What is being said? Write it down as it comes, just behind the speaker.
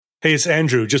Hey, it's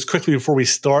Andrew. Just quickly before we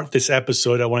start this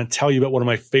episode, I want to tell you about one of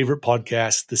my favorite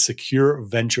podcasts, the Secure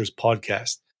Ventures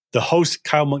podcast. The host,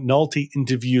 Kyle McNulty,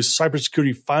 interviews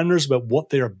cybersecurity founders about what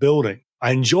they are building.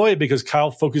 I enjoy it because Kyle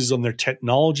focuses on their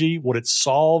technology, what it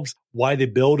solves, why they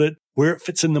build it, where it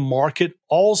fits in the market.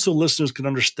 Also, listeners can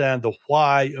understand the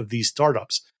why of these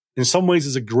startups. In some ways,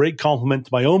 it's a great complement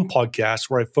to my own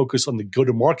podcast where I focus on the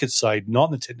go-to-market side, not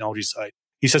on the technology side.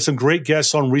 He's had some great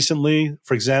guests on recently.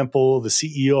 For example, the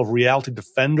CEO of Reality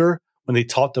Defender, when they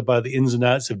talked about the ins and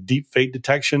outs of deep fake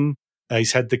detection.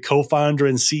 He's had the co-founder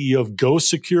and CEO of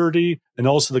Ghost Security, and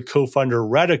also the co-founder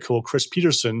of Radical, Chris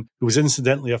Peterson, who was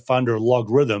incidentally a founder of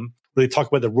LogRhythm, where they talk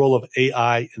about the role of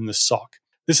AI in the SOC.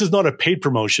 This is not a paid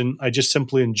promotion. I just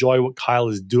simply enjoy what Kyle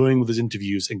is doing with his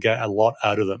interviews and get a lot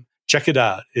out of them. Check it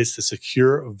out. It's the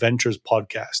Secure Ventures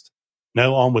podcast.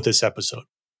 Now on with this episode.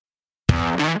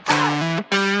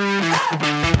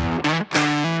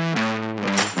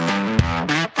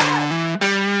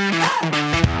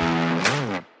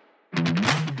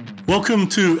 Welcome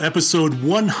to episode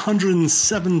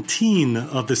 117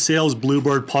 of the Sales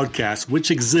Bluebird podcast,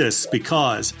 which exists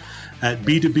because at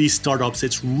B2B startups,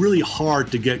 it's really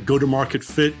hard to get go-to-market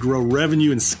fit, grow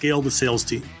revenue, and scale the sales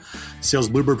team. Sales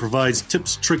Bluebird provides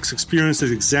tips, tricks, experiences,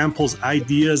 examples,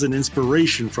 ideas, and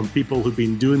inspiration from people who've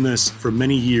been doing this for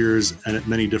many years and at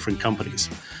many different companies.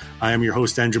 I am your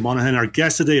host, Andrew Monahan. Our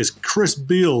guest today is Chris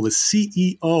Beall, the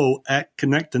CEO at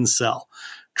Connect and Sell.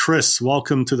 Chris,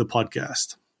 welcome to the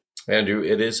podcast. Andrew,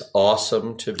 it is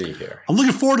awesome to be here. I'm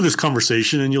looking forward to this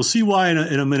conversation, and you'll see why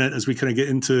in a minute as we kind of get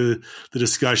into the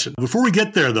discussion. Before we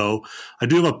get there, though, I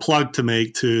do have a plug to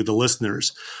make to the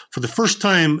listeners. For the first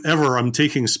time ever, I'm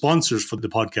taking sponsors for the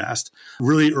podcast.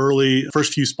 Really early,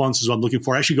 first few sponsors I'm looking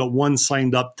for. I actually got one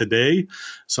signed up today,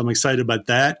 so I'm excited about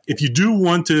that. If you do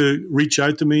want to reach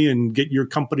out to me and get your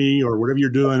company or whatever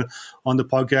you're doing on the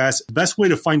podcast, the best way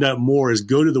to find out more is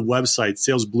go to the website,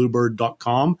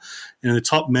 salesbluebird.com. And in the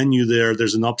top menu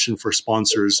there's an option for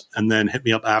sponsors, and then hit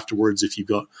me up afterwards if you've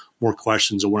got more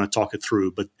questions or want to talk it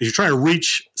through. But if you're trying to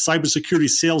reach cybersecurity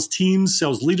sales teams,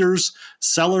 sales leaders,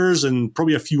 sellers, and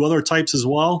probably a few other types as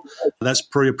well, that's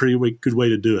probably a pretty good way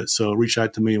to do it. So reach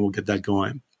out to me and we'll get that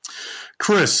going.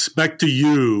 Chris, back to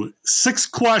you. 6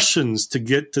 questions to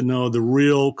get to know the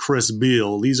real Chris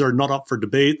Beall. These are not up for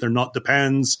debate. They're not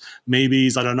depends,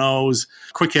 maybes, I don't knows.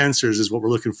 Quick answers is what we're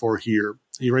looking for here.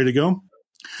 Are you ready to go?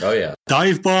 Oh, yeah.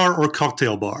 Dive bar or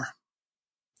cocktail bar?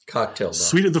 Cocktail bar.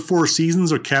 Suite of the Four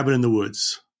Seasons or Cabin in the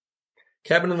Woods?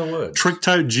 Cabin in the Woods. Tricked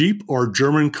out Jeep or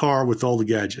German car with all the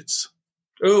gadgets?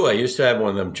 Ooh, I used to have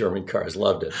one of them German cars.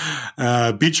 Loved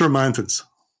it. Beach or mountains?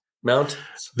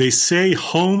 Mountains. They say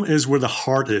home is where the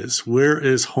heart is. Where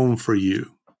is home for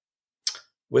you?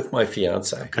 With my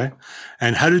fiance. Okay.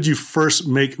 And how did you first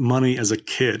make money as a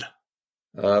kid?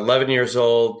 11 years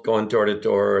old, going door to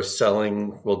door,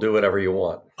 selling, we'll do whatever you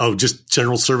want. Oh, just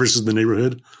general services in the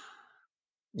neighborhood?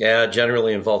 Yeah,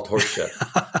 generally involved horse shit.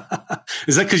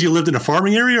 Is that because you lived in a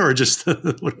farming area or just?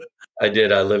 I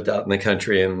did. I lived out in the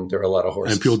country and there are a lot of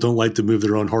horses. And people don't like to move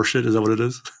their own horse shit? Is that what it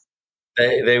is?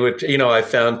 They would, I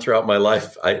found throughout my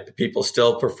life, people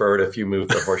still prefer it if you move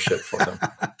their horse shit for them.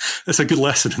 That's a good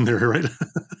lesson in there, right?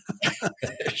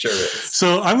 Sure is.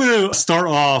 So I'm going to start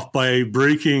off by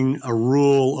breaking a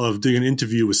rule of doing an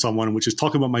interview with someone, which is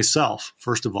talking about myself,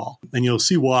 first of all. And you'll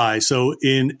see why. So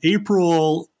in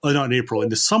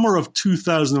the summer of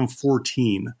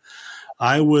 2014,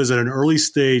 I was at an early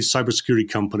stage cybersecurity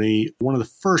company, one of the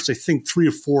first, I think, 3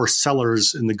 or 4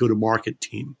 sellers in the go-to-market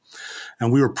team.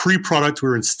 And we were pre-product, we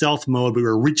were in stealth mode, we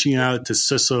were reaching out to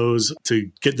CISOs to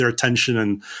get their attention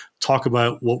and talk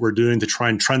about what we're doing to try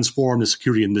and transform the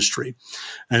security industry.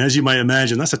 And as you might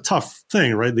imagine, that's a tough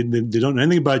thing, right? They don't know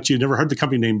anything about you, never heard the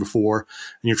company name before,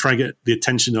 and you're trying to get the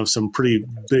attention of some pretty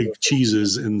big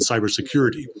cheeses in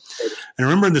cybersecurity. And I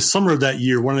remember in the summer of that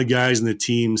year, one of the guys in the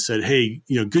team said, hey,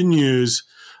 good news,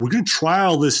 we're going to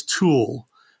trial this tool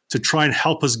to try and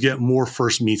help us get more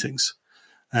first meetings.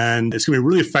 And it's going to be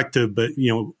really effective, but,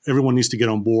 everyone needs to get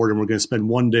on board, and we're going to spend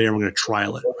one day and we're going to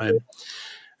trial it, right?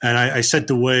 And I said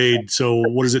to Wade, so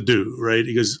what does it do, right?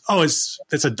 He goes, oh, it's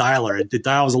a dialer. It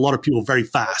dials a lot of people very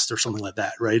fast or something like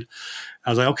that, right? I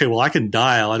was like, okay, well, I can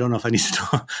dial. I don't know if I need to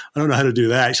I don't know how to do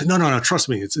that. He said, no, trust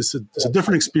me. It's a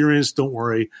different experience. Don't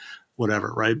worry,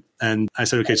 whatever, right? And I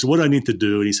said, okay, so what do I need to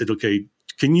do? And he said, okay,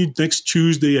 can you next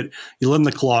Tuesday at 11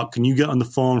 o'clock, can you get on the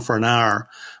phone for an hour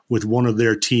with one of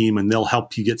their team and they'll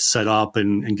help you get set up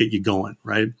and get you going,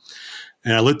 right?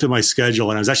 And I looked at my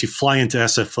schedule, and I was actually flying to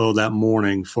SFO that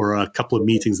morning for a couple of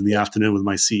meetings in the afternoon with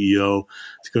my CEO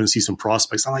to go and see some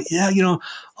prospects. I'm like, yeah,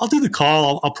 I'll do the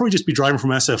call. I'll probably just be driving from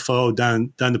SFO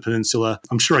down the peninsula.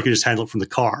 I'm sure I could just handle it from the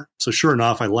car. So sure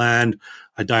enough, I land,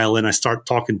 I dial in, I start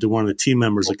talking to one of the team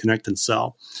members at Connect and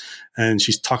Sell. And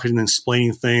she's talking and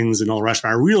explaining things and all the rest.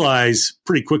 I realize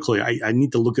pretty quickly I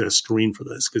need to look at a screen for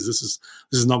this because this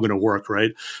is not going to work,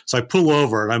 right? So I pull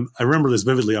over, and I remember this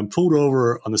vividly. I'm pulled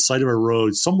over on the side of a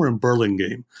road somewhere in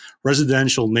Burlingame,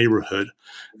 residential neighborhood,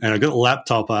 and I got a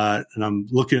laptop out, and I'm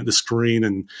looking at the screen,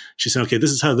 and she said, "Okay,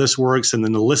 this is how this works." And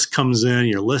then the list comes in.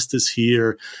 Your list is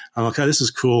here. I'm like, "Okay, this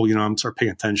is cool." I'm start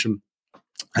paying attention.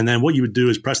 And then what you would do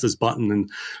is press this button,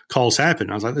 and calls happen.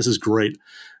 I was like, "This is great."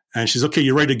 And she's, "Okay,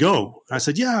 you're ready to go." I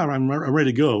said, "Yeah, I'm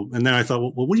ready to go." And then I thought,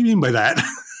 well, what do you mean by that?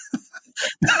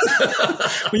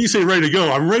 When you say ready to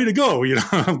go, I'm ready to go.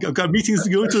 I've got meetings to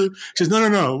go to. She says,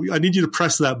 no. I need you to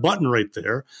press that button right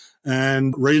there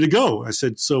and ready to go. I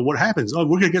said, "So what happens?" "Oh,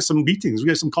 we're going to get some meetings. We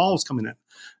get some calls coming in,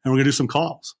 and we're going to do some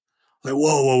calls." I'm like,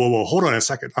 whoa. Hold on a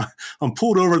second. I'm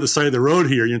pulled over at the side of the road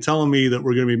here. You're telling me that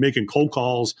we're going to be making cold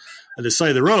calls at the side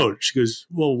of the road. She goes,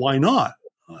 "Well, why not?"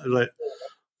 I was like,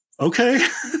 okay.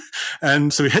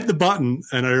 And so we hit the button,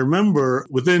 and I remember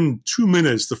within 2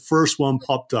 minutes, the first one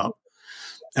popped up,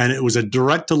 and it was a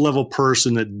director-level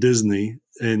person at Disney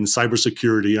in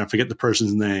cybersecurity. I forget the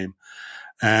person's name.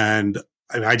 And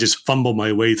I just fumbled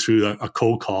my way through a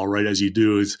cold call, right, as you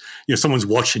do. Is someone's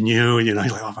watching you, and you're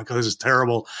like, "Oh my God, this is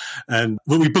terrible." And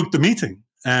when we booked the meeting,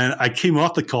 and I came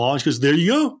off the call, and she goes, "There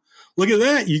you go. Look at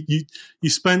that. You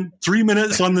spent 3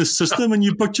 minutes on this system, and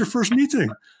you booked your first meeting."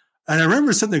 And I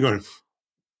remember sitting there going,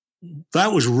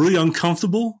 that was really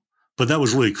uncomfortable, but that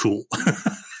was really cool.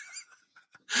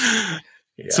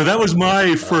 Yeah. So that was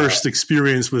my first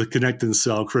experience with Connect and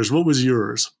Sell. Chris, what was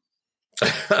yours?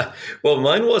 Well,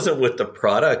 mine wasn't with the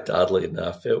product, oddly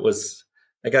enough.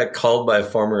 I got called by a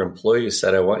former employee who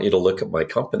said, "I want you to look at my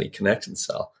company, Connect and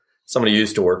Sell." Somebody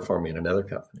used to work for me in another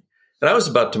company. And I was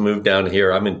about to move down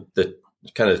here. I'm in the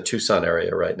kind of Tucson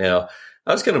area right now.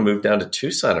 I was going to move down to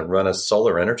Tucson and run a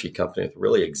solar energy company with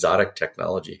really exotic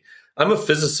technology. I'm a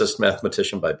physicist,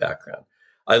 mathematician by background.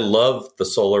 I love the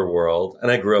solar world,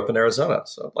 and I grew up in Arizona.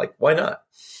 So I'm like, why not?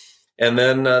 And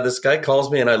then this guy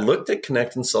calls me, and I looked at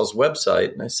Connect and Sell's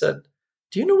website, and I said,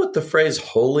 "Do you know what the phrase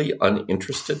wholly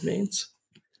uninterested means?"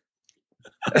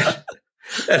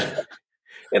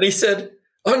 and he said,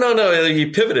 "Oh, no." He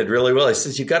pivoted really well. He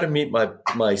says, "You got to meet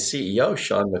my CEO,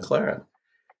 Sean McLaren."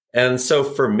 And so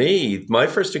for me, my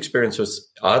first experience was,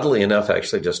 oddly enough,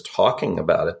 actually just talking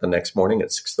about it the next morning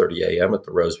at 6:30 a.m. at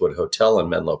the Rosewood Hotel in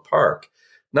Menlo Park,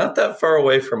 not that far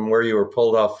away from where you were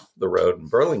pulled off the road in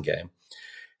Burlingame,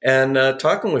 and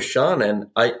talking with Sean. And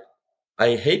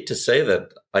I hate to say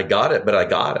that I got it, but I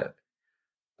got it.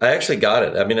 I actually got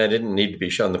it. I mean, I didn't need to be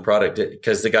shown the product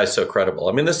because the guy's so credible.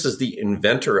 I mean, this is the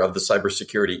inventor of the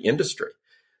cybersecurity industry.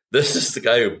 This is the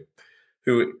guy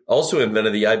who also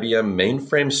invented the IBM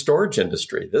mainframe storage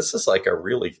industry. This is like a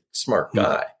really smart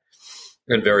guy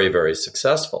and very, very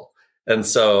successful. And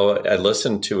so I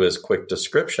listened to his quick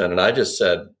description, and I just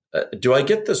said, "Do I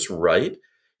get this right?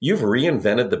 You've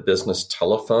reinvented the business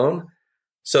telephone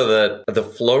so that the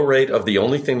flow rate of the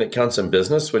only thing that counts in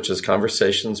business, which is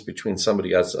conversations between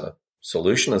somebody who has a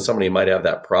solution and somebody who might have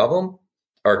that problem,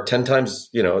 are 10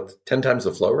 times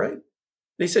the flow rate?" And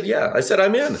he said, "Yeah." I said,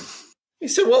 "I'm in." He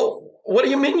said, "Well, what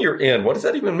do you mean you're in? What does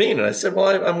that even mean?" And I said,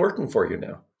 "Well, I'm working for you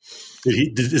now."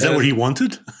 Is that what he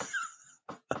wanted?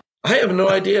 I have no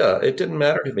idea. It didn't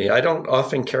matter to me. I don't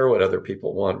often care what other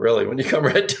people want, really. When you come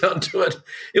right down to it,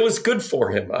 it was good for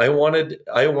him. I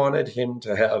wanted him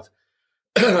to have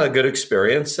a good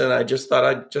experience, and I just thought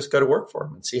I'd just go to work for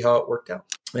him and see how it worked out.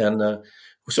 And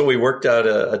so we worked out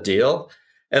a deal.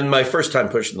 And my first time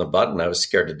pushing the button, I was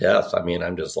scared to death. I mean,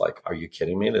 I'm just like, are you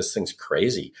kidding me? This thing's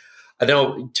crazy. I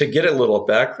know, to get a little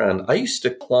background, I used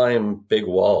to climb big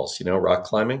walls, rock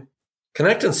climbing.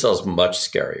 Connect and Sell is much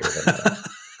scarier than that.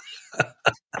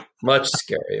 Much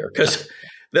scarier, because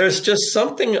there's just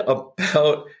something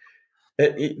about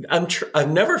it.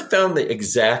 I've never found the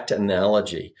exact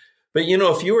analogy, but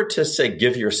if you were to say,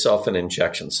 give yourself an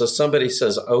injection. So somebody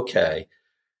says, "Okay,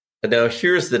 now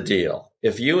here's the deal.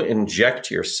 If you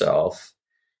inject yourself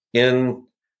in,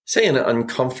 say, an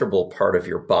uncomfortable part of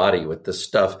your body with this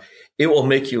stuff, it will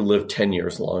make you live 10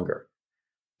 years longer."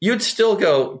 You'd still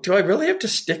go, "Do I really have to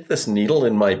stick this needle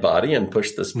in my body and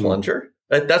push this plunger?"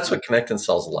 That's what Connect and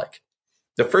Sell's like.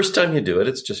 The first time you do it,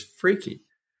 it's just freaky.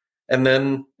 And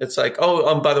then it's like,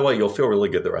 "Oh, by the way, you'll feel really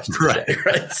good the rest of the day."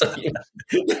 Right? So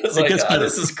it's like,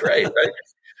 this is great,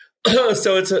 right?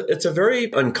 So it's a very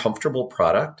uncomfortable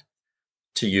product.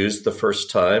 to use the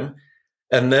first time.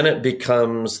 And then it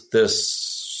becomes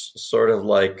this sort of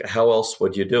like, how else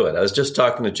would you do it? I was just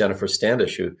talking to Jennifer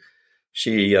Standish, who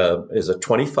she is a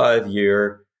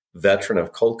 25-year veteran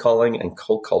of cold calling and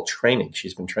cold call training.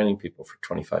 She's been training people for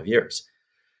 25 years.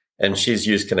 And she's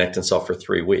used Connect and Sell for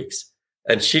 3 weeks.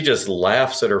 And she just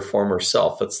laughs at her former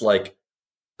self. It's like,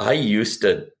 I used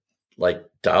to like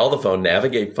dial the phone,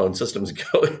 navigate phone systems,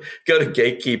 go to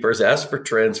gatekeepers, ask for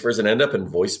transfers, and end up in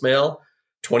voicemail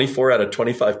 24 out of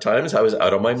 25 times. I was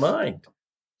out of my mind.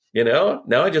 Now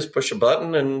I just push a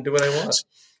button and do what I want.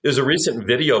 There's a recent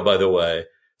video, by the way.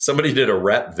 Somebody did a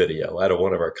rap video out of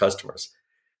one of our customers,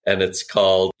 and it's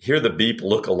called Hear the Beep,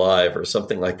 Look Alive or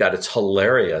something like that. It's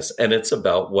hilarious. And it's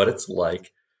about what it's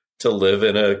like to live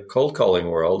in a cold calling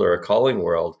world or a calling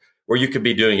world where you could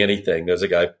be doing anything. There's a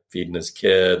guy feeding his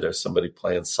kid. There's somebody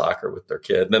playing soccer with their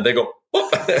kid. And then they go,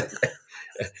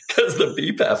 because the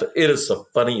beep happens. It is the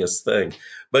funniest thing.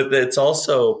 But it's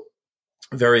also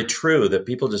very true that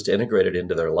people just integrate it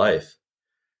into their life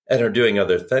and are doing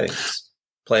other things,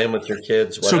 playing with your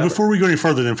kids, whatever. So before we go any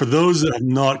further, then, for those that have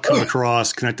not come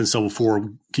across Connect and Sell before,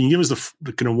 can you give us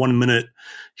the kind of 1 minute,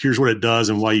 here's what it does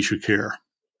and why you should care?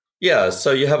 Yeah.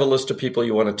 So you have a list of people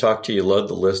you want to talk to. You load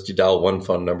the list. You dial one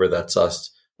phone number. That's us.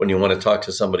 When you want to talk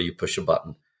to somebody, you push a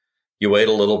button. You wait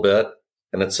a little bit.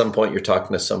 And at some point, you're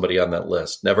talking to somebody on that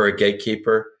list. Never a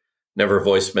gatekeeper, never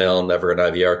voicemail, never an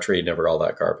IVR tree, never all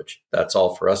that garbage. That's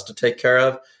all for us to take care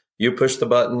of. You push the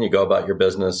button. You go about your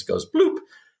business. It goes bloop,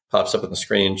 pops up on the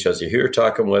screen, shows you who you're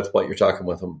talking with, what you're talking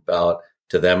with them about.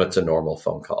 To them, it's a normal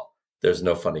phone call. There's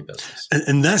no funny business.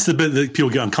 And that's the bit that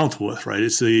people get uncomfortable with, right?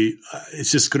 It's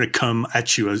just going to come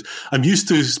at you. I'm used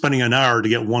to spending an hour to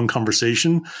get one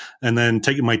conversation and then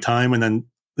taking my time. And then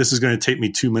this is going to take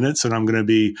me 2 minutes and I'm going to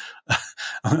be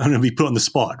put on the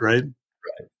spot, right?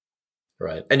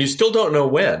 Right. And you still don't know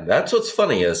when. That's what's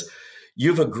funny is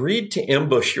you've agreed to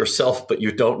ambush yourself, but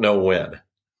you don't know when.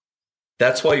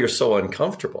 That's why you're so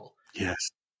uncomfortable. Yes.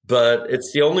 But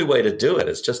it's the only way to do it.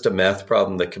 It's just a math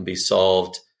problem that can be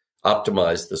solved,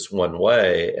 optimized this one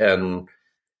way, and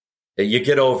you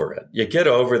get over it. You get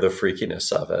over the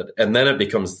freakiness of it, and then it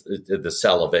becomes the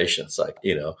salivation. It's like,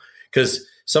 because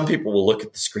some people will look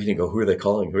at the screen and go, who are they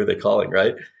calling? Who are they calling?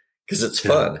 Right? Because it's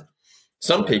fun.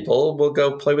 Some people will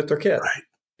go play with their kid.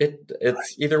 Right.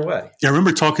 It's either way. Yeah, I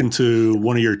remember talking to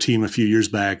one of your team a few years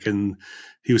back, and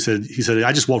he said,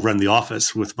 I just walk around the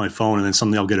office with my phone, and then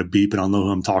suddenly I'll get a beep, and I'll know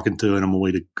who I'm talking to, and I'm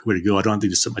away to go. I don't have to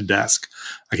just sit at my desk.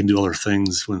 I can do other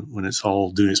things when it's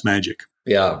all doing its magic.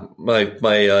 Yeah, my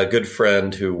good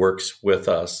friend who works with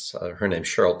us, her name's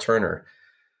Cheryl Turner.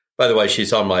 By the way,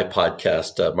 she's on my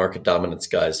podcast, Market Dominance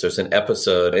Guys. There's an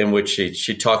episode in which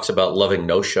she talks about loving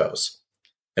no-shows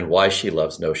and why she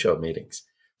loves no-show meetings.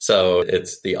 So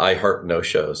it's the I Heart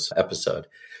No-Shows episode.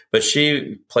 But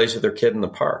she plays with her kid in the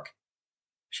park.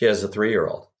 She has a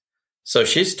 3-year-old. So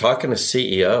she's talking to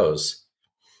CEOs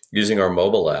using our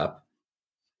mobile app.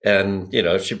 And,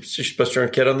 she pushed her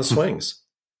kid on the swings.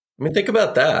 I mean, think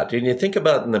about that. And you think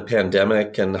about in the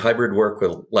pandemic and hybrid work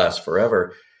will last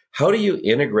forever. How do you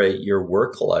integrate your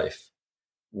work life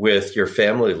with your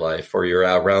family life or your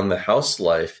around the house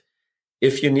life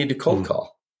if you need to cold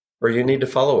call or you need to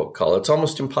follow-up call? It's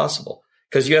almost impossible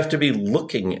because you have to be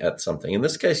looking at something. In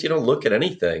this case, you don't look at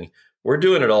anything. We're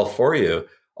doing it all for you.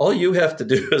 All you have to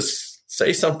do is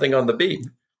say something on the beep.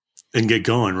 And get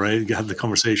going, right? Have the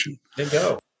conversation. And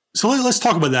go. So let's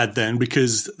talk about that then,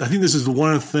 because I think this is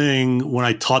one thing when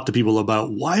I talk to people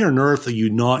about why on earth are you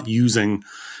not using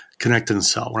Connect and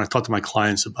Sell, when I talk to my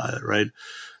clients about it, right?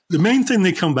 The main thing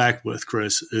they come back with,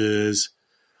 Chris, is,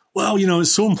 well,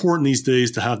 it's so important these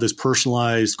days to have this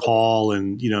personalized call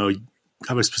and,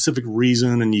 have a specific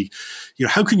reason. And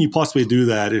how can you possibly do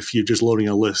that if you're just loading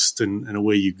a list and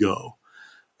away you go?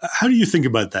 How do you think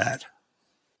about that?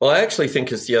 Well, I actually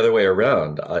think it's the other way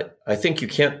around. I think you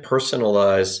can't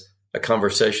personalize a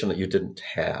conversation that you didn't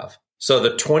have. So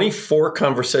the 24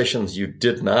 conversations you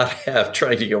did not have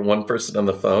trying to get one person on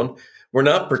the phone were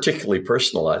not particularly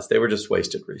personalized. They were just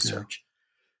wasted research. Yeah.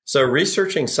 So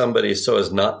researching somebody so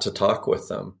as not to talk with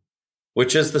them,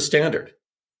 which is the standard.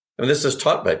 I mean, this is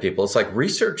taught by people. It's like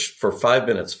research for 5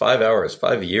 minutes, 5 hours,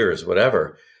 5 years,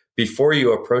 whatever, before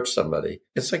you approach somebody.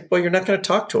 It's like, well, you're not going to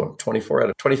talk to them 24 out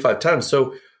of 25 times.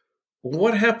 So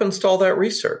what happens to all that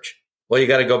research? Well, you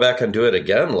got to go back and do it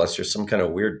again, unless you're some kind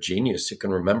of weird genius who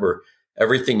can remember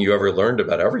everything you ever learned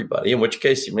about everybody, in which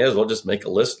case you may as well just make a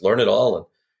list, learn it all, and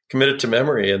commit it to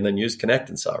memory, and then use Connect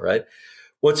and Sell, right?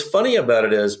 What's funny about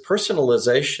it is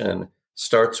personalization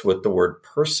starts with the word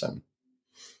person.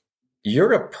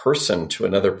 You're a person to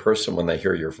another person when they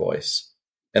hear your voice.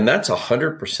 And that's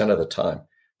 100% of the time.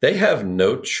 they have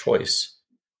no choice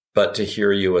but to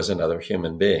hear you as another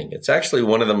human being. It's actually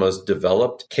one of the most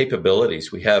developed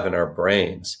capabilities we have in our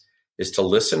brains is to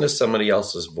listen to somebody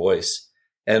else's voice.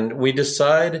 And we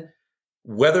decide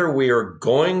whether we are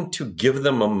going to give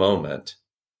them a moment.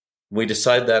 We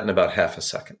decide that in about half a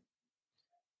second.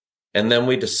 And then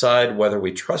we decide whether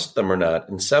we trust them or not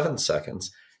in 7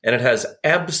 seconds. And it has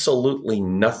absolutely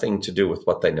nothing to do with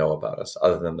what they know about us,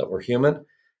 other than that we're human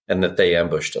and that they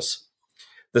ambushed us.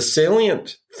 The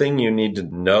salient thing you need to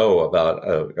know about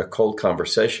a cold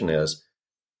conversation is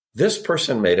this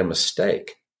person made a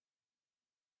mistake.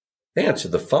 They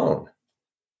answered the phone.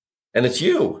 And it's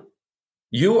you.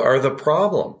 You are the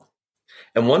problem.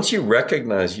 And once you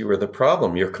recognize you are the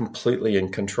problem, you're completely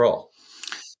in control.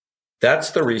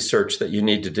 That's the research that you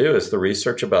need to do, is the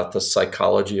research about the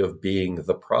psychology of being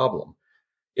the problem.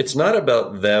 It's not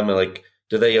about them, like,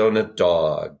 do they own a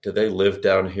dog? Do they live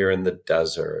down here in the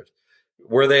desert?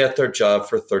 Were they at their job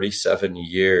for 37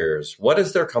 years? What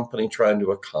is their company trying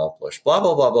to accomplish? Blah,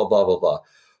 blah, blah, blah, blah, blah, blah.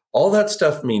 All that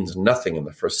stuff means nothing in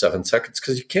the first 7 seconds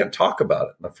because you can't talk about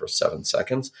it in the first 7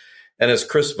 seconds. And as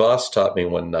Chris Voss taught me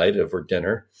one night over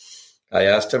dinner, I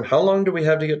asked him, how long do we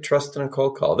have to get trust in a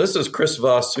cold call? This is Chris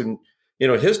Voss, who,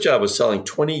 his job was selling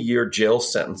 20-year jail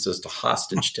sentences to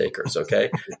hostage takers, okay?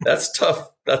 That's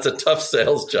tough. That's a tough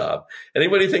sales job.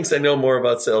 Anybody thinks they know more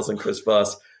about sales than Chris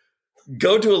Voss,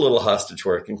 go do a little hostage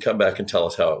work and come back and tell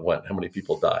us how it went, how many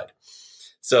people died.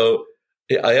 So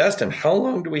I asked him, how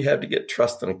long do we have to get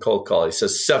trust in a cold call? He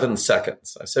says 7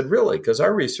 seconds. I said, really? Because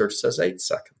our research says 8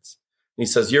 seconds. And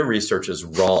he says, your research is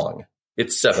wrong.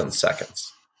 It's 7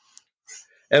 seconds.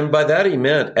 And by that, he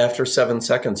meant after 7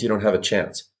 seconds, you don't have a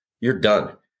chance. You're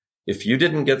done. If you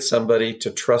didn't get somebody to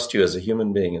trust you as a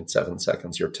human being in 7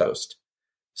 seconds, you're toast.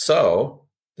 So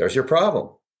there's your problem.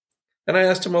 And I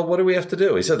asked him, well, what do we have to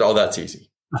do? He said, oh, that's easy.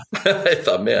 I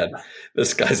thought, man,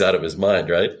 this guy's out of his mind,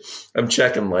 right? I'm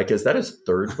checking, like, is that his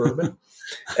third bourbon?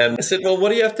 And I said, well, what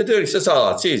do you have to do? He says,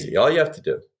 oh, it's easy. All you have to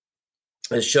do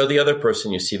is show the other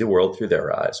person you see the world through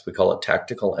their eyes. We call it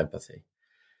tactical empathy.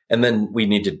 And then we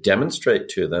need to demonstrate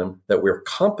to them that we're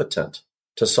competent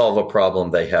to solve a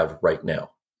problem they have right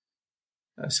now.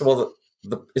 I said, well,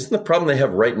 isn't the problem they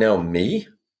have right now me?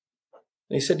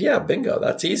 And he said, yeah, bingo,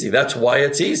 that's easy. That's why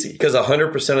it's easy, because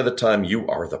 100% of the time you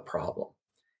are the problem.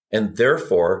 And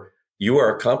therefore, you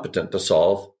are competent to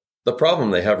solve the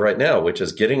problem they have right now, which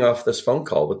is getting off this phone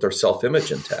call with their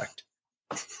self-image intact.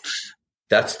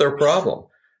 That's their problem.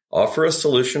 Offer a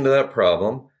solution to that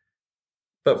problem.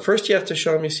 But first, you have to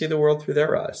show them you see the world through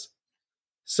their eyes.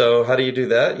 So how do you do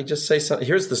that? You just say something.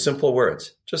 Here's the simple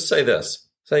words. Just say this.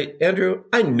 Say, Andrew,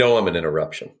 I know I'm an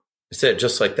interruption. Say it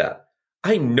just like that.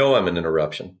 I know I'm an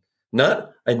interruption.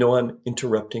 Not, I know I'm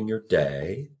interrupting your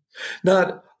day.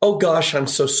 Not, oh gosh, I'm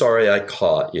so sorry I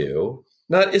caught you.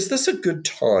 Not, is this a good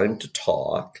time to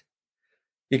talk?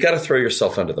 You got to throw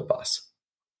yourself under the bus.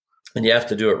 And you have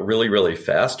to do it really, really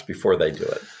fast before they do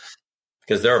it,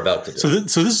 because they're about to do it.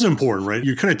 So this is important, right?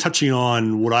 You're kind of touching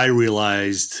on what I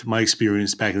realized, my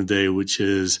experience back in the day, which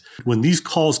is when these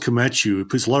calls come at you, it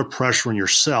puts a lot of pressure on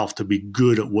yourself to be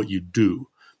good at what you do.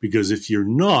 Because if you're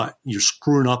not, you're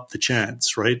screwing up the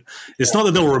chance, right? It's not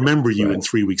that they'll remember you in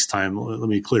 3 weeks' time. Let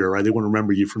me be clear, right? They won't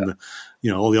remember you from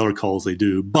all the other calls they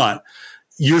do. But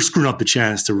you're screwing up the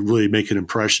chance to really make an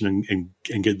impression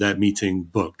and get that meeting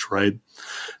booked, right?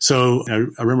 So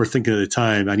I remember thinking at the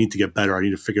time, I need to get better. I need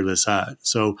to figure this out.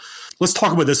 So let's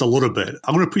talk about this a little bit.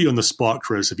 I'm going to put you on the spot,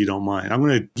 Chris, if you don't mind. I'm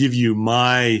going to give you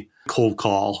my cold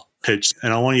call pitch,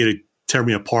 and I want you to tear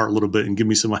me apart a little bit and give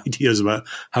me some ideas about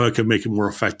how I could make it more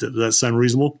effective. Does that sound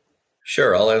reasonable?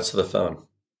 Sure. I'll answer the phone.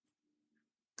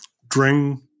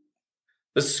 Dring.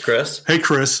 This is Chris. Hey,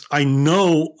 Chris. I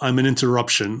know I'm an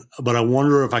interruption, but I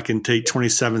wonder if I can take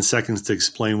 27 seconds to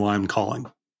explain why I'm calling.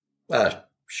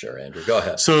 Sure, Andrew. Go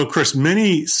ahead. So, Chris,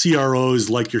 many CROs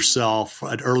like yourself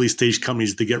at early stage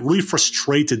companies, they get really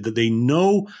frustrated that they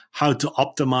know how to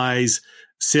optimize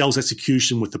sales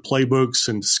execution with the playbooks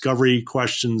and discovery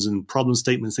questions and problem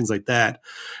statements, things like that.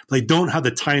 But they don't have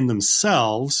the time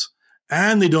themselves,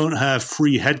 and they don't have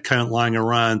free headcount lying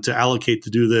around to allocate to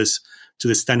do this to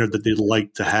the standard that they'd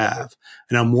like to have.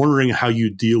 And I'm wondering how you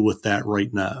deal with that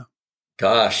right now.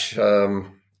 Gosh, I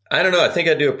don't know. I think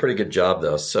I do a pretty good job,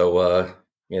 though. So,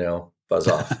 buzz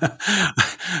off.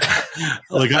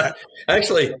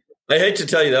 Actually, I hate to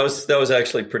tell you, that was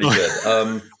actually pretty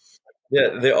good.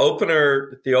 Yeah, the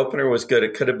opener was good.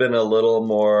 It could have been a little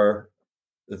more.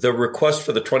 The request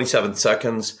for the 27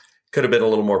 seconds could have been a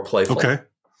little more playful. Okay.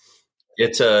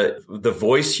 It's the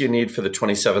voice you need for the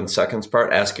 27 seconds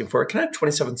part, asking for it. Can I have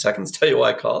 27 seconds? Tell you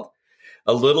why I called.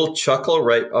 a little chuckle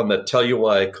right on the tell you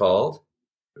why I called.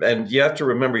 And you have to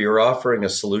remember you're offering a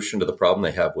solution to the problem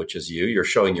they have, which is you. You're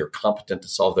showing you're competent to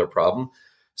solve their problem.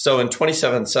 So in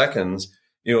 27 seconds,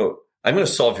 I'm going to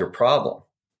solve your problem,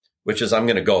 which is I'm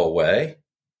going to go away.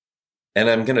 And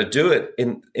I'm going to do it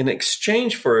in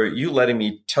exchange for you letting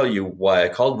me tell you why I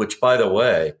called, which, by the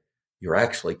way, you're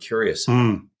actually curious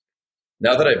about.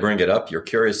 Now that I bring it up, you're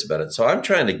curious about it. So I'm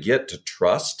trying to get to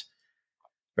trust,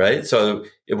 right? So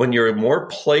when you're more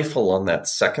playful on that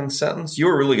second sentence, you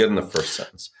were really good in the first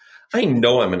sentence. I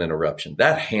know I'm an interruption.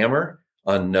 That hammer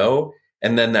on no,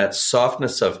 and then that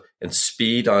softness and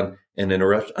speed on an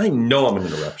interruption. I know I'm an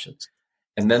interruption.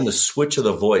 And then the switch of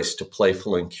the voice to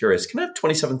playful and curious. Can I have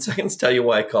 27 seconds tell you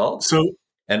why I called?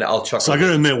 And I'll chuckle. So I got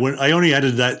to admit, when I only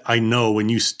added that, I know when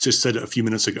you just said it a few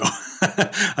minutes ago.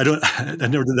 I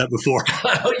never did that before.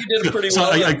 Oh, you did pretty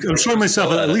well. I'm showing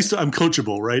myself, at least I'm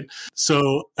coachable, right?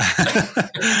 So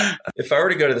if I were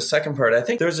to go to the second part, I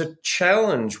think there's a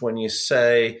challenge when you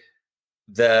say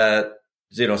that,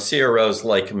 CROs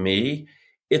like me,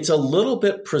 it's a little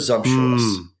bit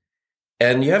presumptuous.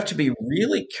 And you have to be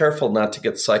really careful not to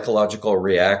get psychological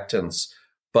reactance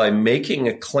by making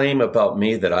a claim about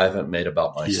me that I haven't made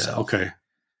about myself. Yeah, okay.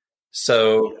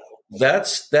 So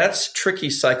that's tricky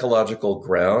psychological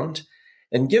ground.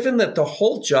 And given that the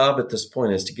whole job at this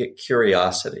point is to get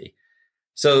curiosity,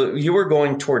 so you were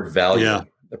going toward value. Yeah.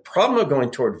 The problem of going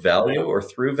toward value or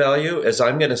through value is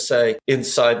I'm going to say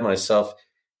inside myself,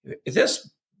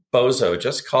 this bozo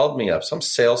just called me up, some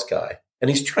sales guy, and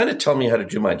he's trying to tell me how to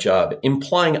do my job,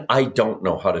 implying I don't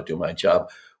know how to do my job,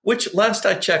 which last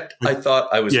I checked, I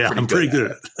thought I was pretty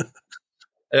good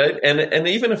at. And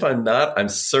even if I'm not, I'm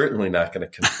certainly not going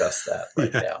to confess that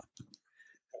right now.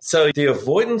 So the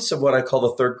avoidance of what I call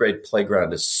the third grade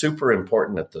playground is super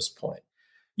important at this point.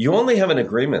 You only have an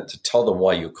agreement to tell them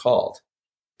why you called.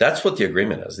 That's what the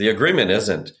agreement is. The agreement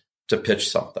isn't to pitch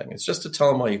something. It's just to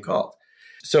tell them why you called.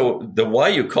 So the why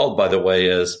you called, by the way,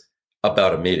 is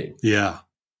about a meeting. Yeah.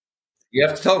 You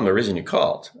have to tell them the reason you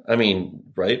called. I mean,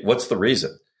 right? What's the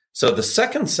reason? So the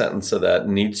second sentence of that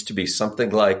needs to be something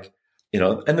like,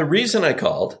 and the reason I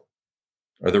called,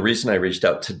 or the reason I reached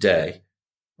out today,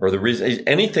 or the reason,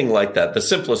 anything like that. The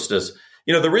simplest is,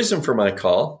 the reason for my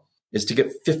call is to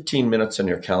get 15 minutes on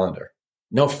your calendar.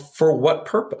 No, for what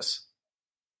purpose?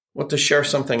 Well, to share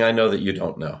something I know that you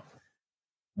don't know.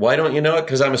 Why don't you know it?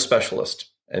 Because I'm a specialist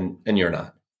and you're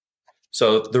not.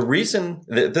 So the reason,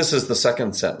 this is the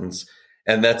second sentence,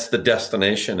 and that's the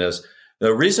destination, is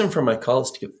the reason for my call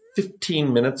is to get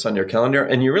 15 minutes on your calendar.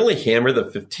 And you really hammer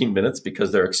the 15 minutes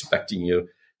because they're expecting you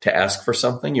to ask for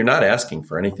something. You're not asking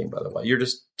for anything, by the way. You're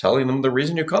just telling them the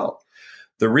reason you called.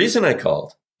 The reason I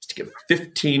called is to get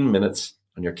 15 minutes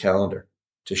on your calendar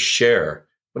to share.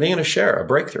 What are you going to share? A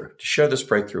breakthrough, to share this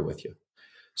breakthrough with you.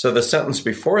 So the sentence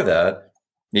before that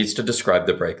needs to describe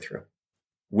the breakthrough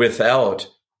without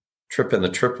tripping the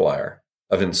tripwire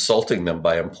of insulting them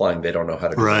by implying they don't know how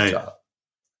to do their job.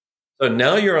 So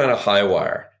now you're on a high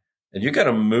wire, and you got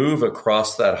to move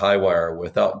across that high wire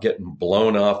without getting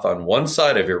blown off on one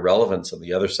side of irrelevance and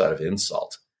the other side of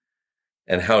insult.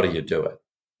 And how do you do it?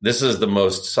 This is the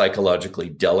most psychologically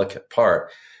delicate part.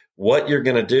 What you're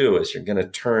going to do is you're going to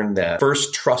turn that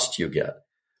first trust you get.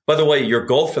 By the way, your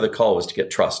goal for the call was to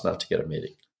get trust, not to get a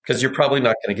meeting, because you're probably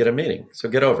not going to get a meeting. So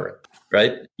get over it,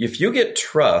 right? If you get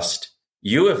trust,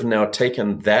 you have now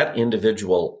taken that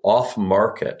individual off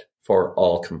market for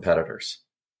all competitors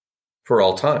for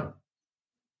all time.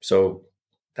 So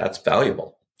that's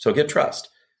valuable. So get trust.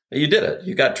 You did it.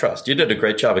 You got trust. You did a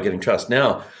great job of getting trust.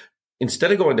 Now,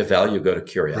 instead of going to value, go to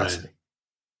curiosity. Right.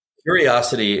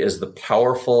 Curiosity is the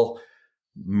powerful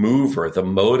mover, the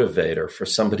motivator for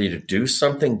somebody to do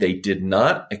something they did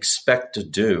not expect to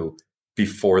do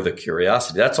before the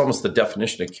curiosity. That's almost the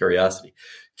definition of curiosity.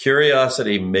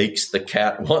 Curiosity makes the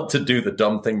cat want to do the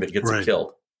dumb thing that gets it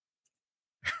killed.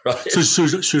 Right? So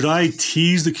should I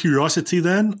tease the curiosity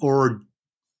then, or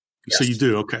so you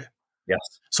do? Okay. Yes.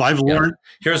 So I've learned.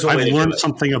 I've learned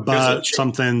something about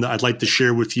something that I'd like to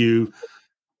share with you,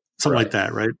 something like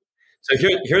that, right? So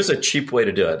here's a cheap way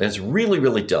to do it, and it's really,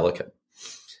 really delicate.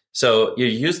 So you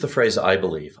use the phrase "I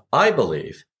believe." I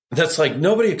believe. That's like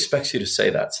nobody expects you to say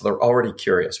that, so they're already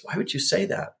curious. Why would you say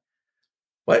that?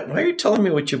 Why are you telling me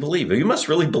what you believe? You must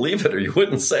really believe it, or you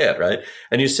wouldn't say it, right?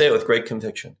 And you say it with great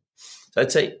conviction. So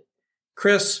I'd say,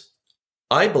 Chris,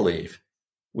 I believe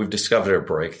we've discovered a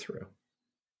breakthrough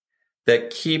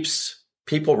that keeps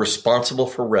people responsible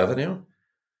for revenue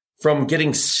from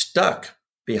getting stuck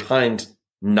behind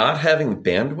not having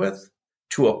bandwidth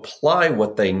to apply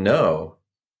what they know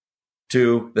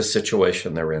to the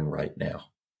situation they're in right now.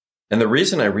 And the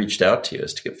reason I reached out to you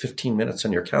is to get 15 minutes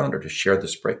on your calendar to share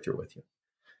this breakthrough with you.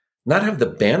 Not have the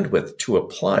bandwidth to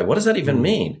apply. What does that even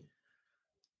mean?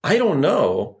 I don't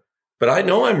know, but I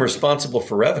know I'm responsible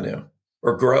for revenue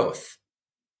or growth.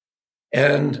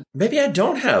 And maybe I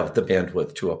don't have the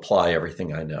bandwidth to apply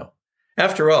everything I know.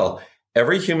 After all,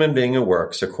 every human being who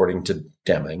works, according to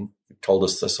Deming, who told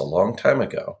us this a long time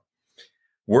ago,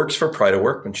 works for pride of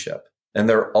workmanship. And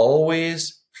they're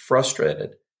always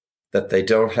frustrated that they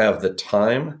don't have the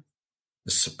time,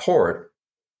 the support,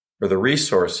 or the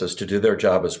resources to do their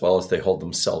job as well as they hold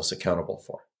themselves accountable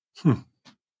for.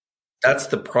 That's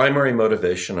the primary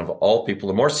motivation of all people.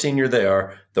 The more senior they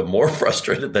are, the more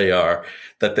frustrated they are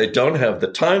that they don't have the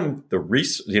time,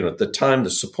 the time, the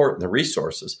support, and the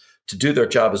resources to do their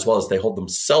job as well as they hold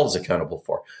themselves accountable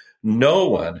for. No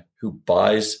one who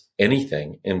buys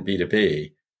anything in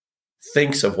B2B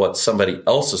thinks of what somebody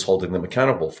else is holding them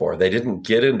accountable for. They didn't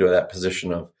get into that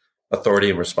position of authority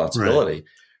and responsibility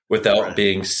without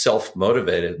being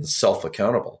self-motivated and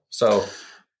self-accountable. So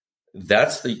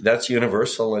that's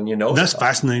universal, and that's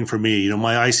fascinating for me.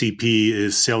 My ICP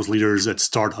is sales leaders at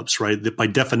startups, right? That by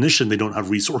definition, they don't have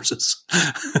resources.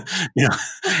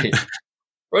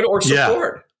 Right, or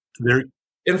support.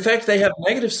 In fact, they have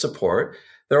negative support.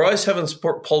 They're always having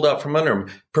support pulled out from under them.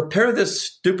 Prepare this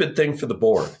stupid thing for the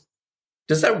board.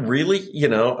 Does that really,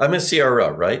 I'm a CRO,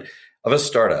 right, of a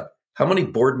startup. How many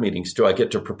board meetings do I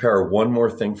get to prepare one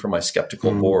more thing for my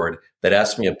skeptical board that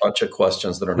asks me a bunch of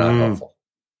questions that are not helpful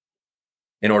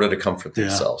in order to comfort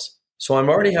themselves? So I'm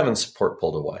already having support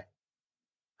pulled away.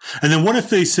 And then what if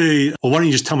they say, well, why don't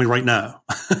you just tell me right now?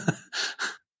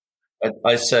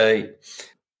 I say,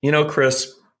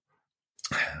 Chris,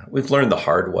 we've learned the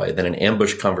hard way that an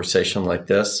ambush conversation like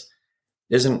this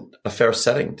isn't a fair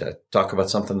setting to talk about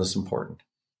something that's important.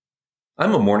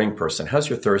 I'm a morning person. How's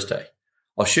your Thursday?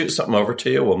 I'll shoot something over to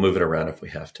you. We'll move it around if we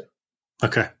have to.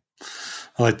 Okay.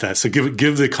 I like that. So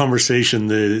give the conversation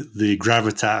the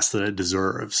gravitas that it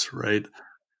deserves, right?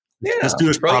 Yeah. Let's do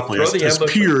this properly. As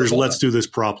peers, let's do this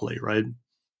properly, right?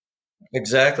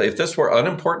 Exactly. If this were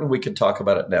unimportant, we could talk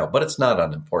about it now, but it's not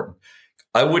unimportant.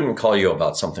 I wouldn't call you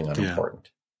about something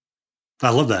unimportant.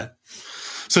 Yeah. I love that.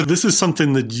 So this is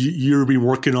something that you've been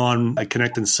working on at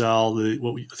Connect and Sell, I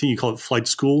think you call it Flight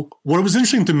School. What was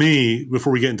interesting to me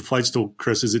before we get into Flight School,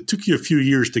 Chris, is it took you a few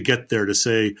years to get there to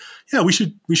say, yeah, we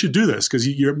should do this, because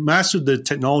you mastered the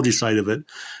technology side of it.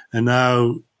 And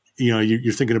now,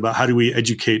 you're thinking about how do we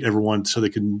educate everyone so they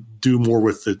can do more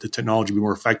with the technology, be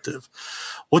more effective.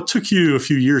 What took you a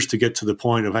few years to get to the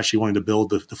point of actually wanting to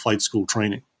build the Flight School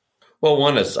training? Well,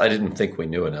 one is I didn't think we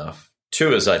knew enough.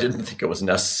 Two is I didn't think it was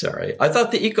necessary. I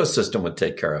thought the ecosystem would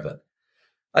take care of it.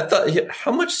 I thought,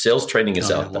 how much sales training is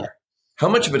out there? How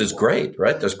much of it is great,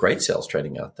 right? There's great sales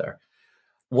training out there.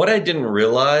 What I didn't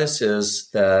realize is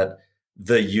that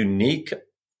the unique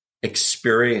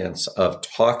experience of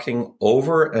talking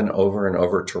over and over and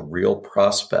over to real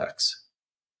prospects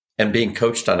and being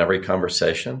coached on every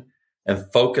conversation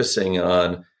and focusing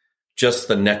on just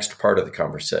the next part of the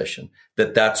conversation,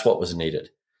 that's what was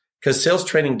needed. Because sales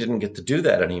training didn't get to do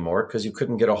that anymore because you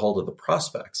couldn't get a hold of the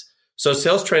prospects. So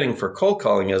sales training for cold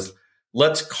calling is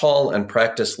let's call and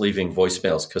practice leaving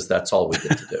voicemails because that's all we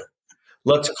get to do.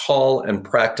 Let's call and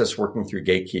practice working through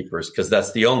gatekeepers because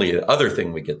that's the only other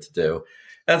thing we get to do.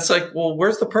 And it's like, well,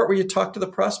 where's the part where you talk to the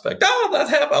prospect? Oh, that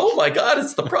happened. Oh my God,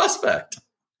 it's the prospect.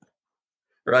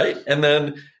 Right? And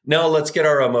then now let's get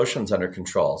our emotions under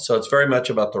control. So it's very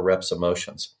much about the rep's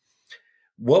emotions.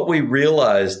 What we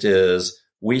realized is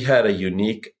we had a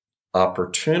unique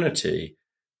opportunity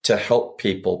to help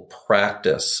people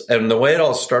practice. And the way it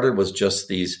all started was just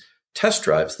these test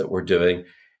drives that we're doing,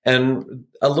 and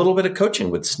a little bit of coaching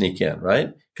would sneak in,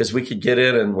 right? Because we could get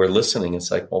in and we're listening.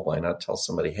 It's like, well, why not tell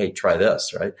somebody, hey, try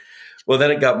this, right? Well, then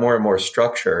it got more and more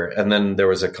structure. And then there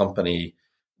was a company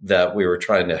that we were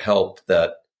trying to help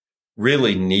that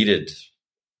really needed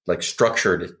like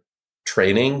structured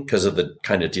training because of the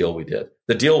kind of deal we did.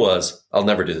 The deal was, I'll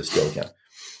never do this deal again.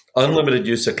 Unlimited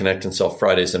use of Connect and Sell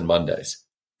Fridays and Mondays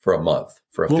for a month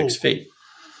for a fixed fee.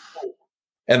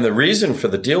 And the reason for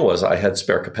the deal was I had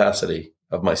spare capacity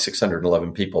of my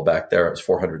 611 people back there. It was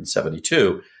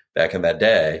 472 back in that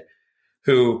day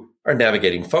who are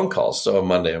navigating phone calls. So on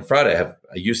Monday and Friday,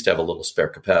 I used to have a little spare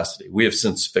capacity. We have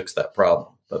since fixed that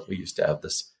problem, but we used to have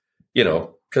this,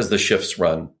 because the shifts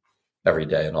run every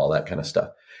day and all that kind of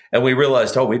stuff. And we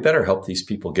realized, we better help these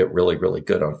people get really, really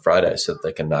good on Friday so that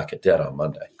they can knock it dead on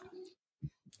Monday.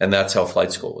 And that's how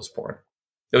Flight School was born.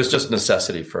 It was just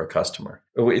necessity for a customer.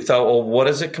 We thought, well, what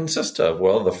does it consist of?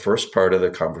 Well, the first part of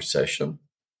the conversation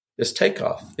is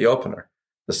takeoff, the opener.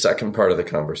 The second part of the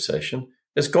conversation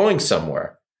It's going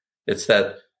somewhere. It's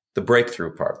the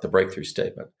breakthrough part, the breakthrough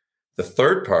statement. The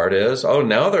third part is,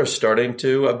 now they're starting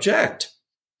to object,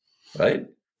 right?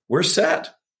 We're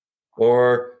set.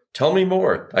 Or tell me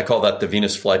more. I call that the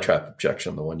Venus flytrap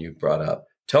objection, the one you brought up.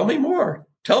 Tell me more.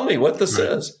 Tell me what this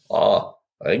is. I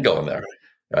ain't going there,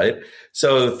 right?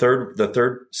 So the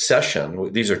third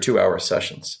session, these are 2-hour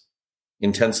sessions,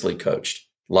 intensely coached,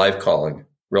 live calling,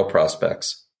 real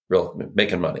prospects, real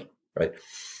making money, right?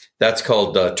 That's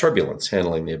called turbulence,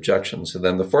 handling the objections. And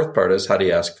then the fourth part is, how do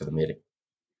you ask for the meeting?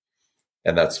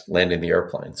 And that's landing the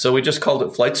airplane. So we just called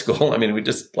it flight school. I mean, we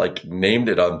just named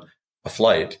it on a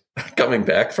flight coming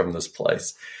back from this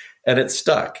place, and it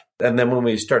stuck. And then when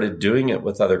we started doing it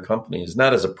with other companies,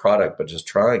 not as a product, but just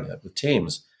trying it with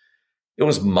teams, it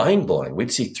was mind blowing.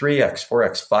 We'd see 3x,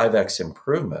 4x, 5x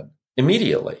improvement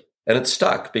immediately. And it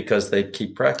stuck because they'd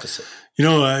keep practicing.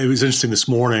 It was interesting this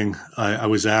morning. I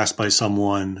was asked by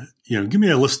someone, give me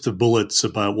a list of bullets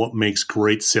about what makes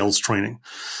great sales training.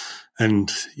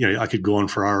 And, I could go on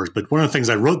for hours. But one of the things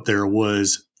I wrote there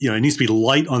was, it needs to be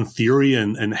light on theory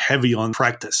and heavy on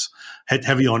practice,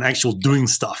 heavy on actual doing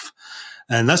stuff.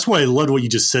 And that's why I loved what you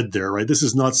just said there, right? This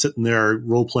is not sitting there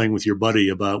role playing with your buddy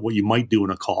about what you might do in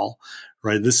a call,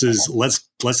 right? This is let's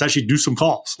actually do some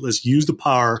calls. Let's use the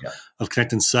power of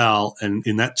Connect and Sell, and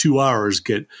in that 2 hours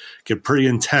get pretty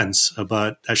intense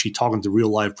about actually talking to real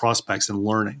live prospects and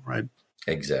learning, right?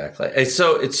 Exactly. It's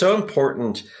so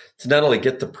important to not only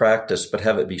get the practice, but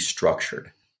have it be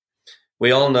structured.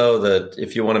 We all know that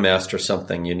if you want to master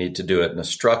something, you need to do it in a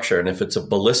structure. And if it's a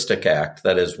ballistic act,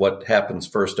 that is, what happens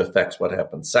first affects what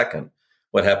happens second,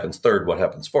 what happens third, what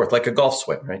happens fourth, like a golf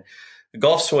swing, right? The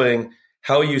golf swing,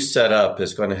 how you set up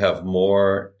is going to have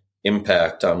more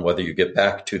impact on whether you get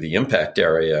back to the impact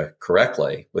area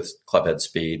correctly with clubhead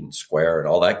speed and square and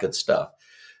all that good stuff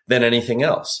than anything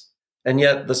else. And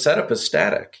yet the setup is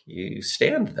static. You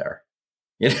stand there.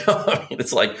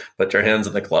 It's like, put your hands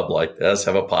in the club like this,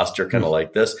 have a posture kind of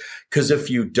like this. Because if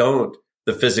you don't,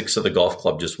 the physics of the golf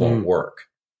club just won't work.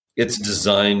 It's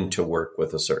designed to work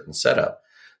with a certain setup.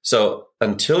 So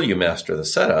until you master the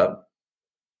setup,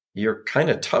 you're kind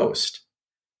of toast.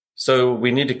 So we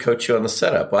need to coach you on the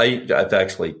setup. I've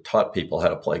actually taught people how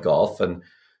to play golf. And,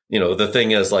 the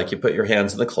thing is, you put your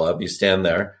hands in the club, you stand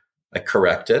there, I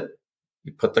correct it.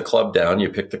 You put the club down, you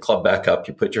pick the club back up,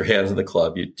 you put your hands in the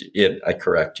club, I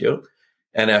correct you.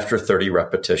 And after 30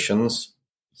 repetitions,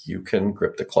 you can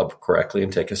grip the club correctly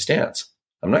and take a stance.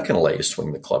 I'm not going to let you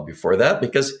swing the club before that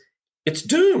because it's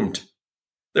doomed.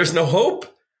 There's no hope.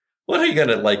 What are you going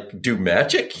to do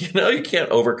magic? You can't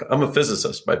overcome. I'm a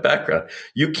physicist by background.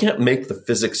 You can't make the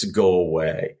physics go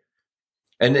away.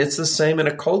 And it's the same in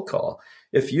a cold call.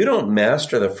 If you don't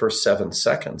master the first 7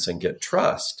 seconds and get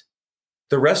trust,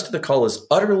 the rest of the call is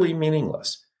utterly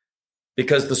meaningless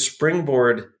because the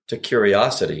springboard to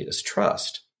curiosity is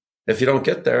trust. If you don't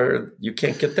get there, you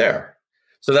can't get there.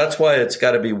 So that's why it's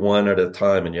got to be one at a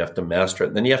time and you have to master it.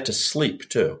 And then you have to sleep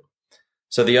too.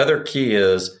 So the other key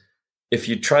is if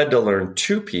you tried to learn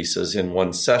 2 pieces in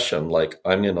one session, like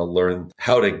I'm going to learn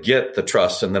how to get the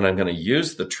trust and then I'm going to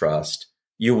use the trust,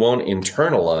 you won't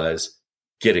internalize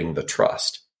getting the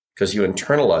trust because you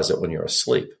internalize it when you're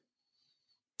asleep.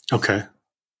 Okay.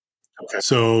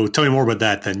 So tell me more about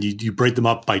that then. You break them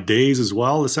up by days as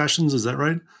well, the sessions, is that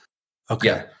right?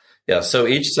 Okay. Yeah. So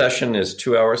each session is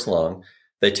 2 hours long.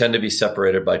 They tend to be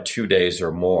separated by 2 days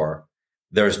or more.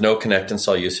 There's no Connect and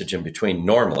Sell usage in between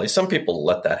normally. Some people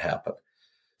let that happen.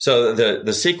 So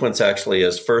the sequence actually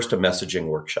is first a messaging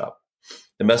workshop.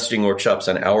 The messaging workshop's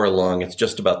an hour long. It's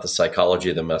just about the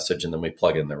psychology of the message, and then we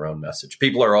plug in their own message.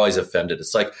 People are always offended.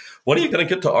 It's like, when are you going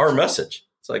to get to our message?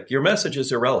 It's like, your message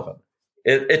is irrelevant.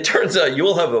 It turns out you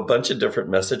will have a bunch of different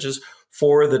messages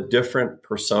for the different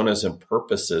personas and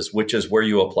purposes, which is where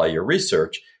you apply your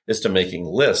research, is to making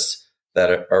lists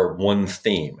that are one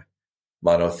theme,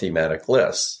 monothematic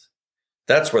lists.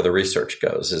 That's where the research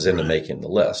goes, is into making the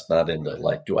list, not into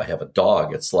do I have a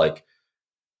dog? It's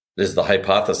is the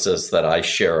hypothesis that I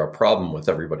share a problem with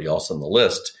everybody else on the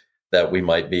list that we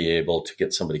might be able to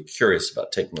get somebody curious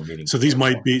about taking a meeting. So these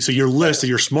might be, so your list, if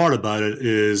you're smart about it,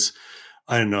 is,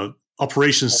 I don't know,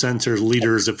 operations centers,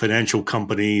 leaders of financial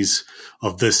companies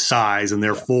of this size, and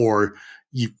therefore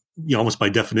you almost by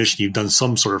definition you've done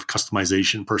some sort of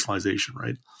customization, personalization,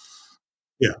 right?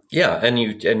 Yeah, and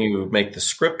you make the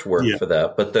script work for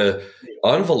that, but the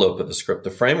envelope of the script, the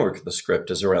framework of the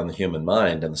script, is around the human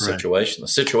mind and the situation. The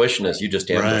situation is you just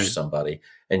ambush somebody,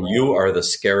 and you are the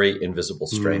scary invisible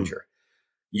stranger.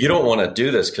 You don't want to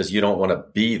do this because you don't want to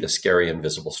be the scary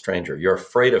invisible stranger. You're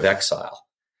afraid of exile.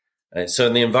 Right? So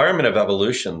in the environment of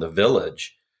evolution, the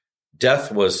village,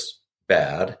 death was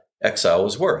bad, exile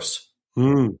was worse.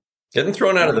 Mm. Getting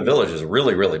thrown out of the village is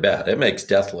really, really bad. It makes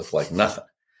death look like nothing.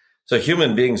 So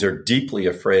human beings are deeply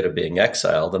afraid of being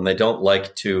exiled, and they don't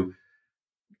like to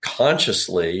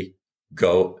consciously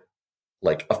go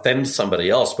like offend somebody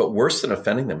else. But worse than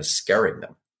offending them is scaring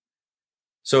them.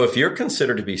 So if you're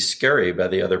considered to be scary by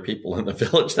the other people in the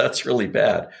village, that's really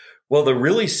bad. Well, the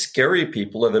really scary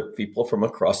people are the people from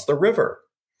across the river.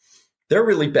 They're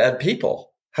really bad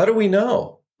people. How do we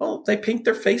know? Well, they paint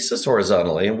their faces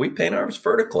horizontally and we paint ours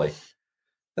vertically.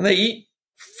 And they eat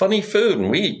funny food and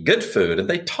we eat good food and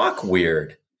they talk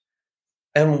weird.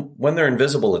 And when they're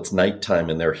invisible, it's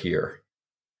nighttime and they're here.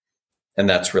 And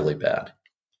that's really bad.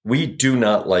 We do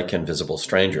not like invisible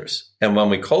strangers. And when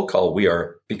we cold call, we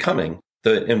are becoming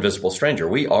the invisible stranger.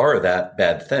 We are that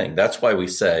bad thing. That's why we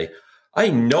say, I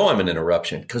know I'm an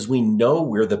interruption, because we know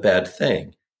we're the bad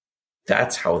thing.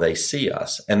 That's how they see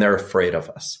us, and they're afraid of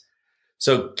us.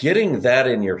 So getting that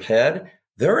in your head,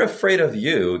 they're afraid of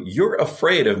you. You're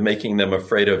afraid of making them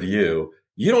afraid of you.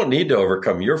 You don't need to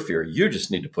overcome your fear. You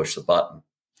just need to push the button.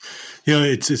 You know,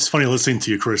 it's funny listening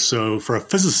to you, Chris. So for a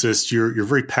physicist, you're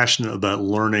very passionate about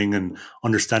learning and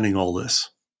understanding all this.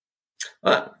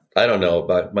 I don't know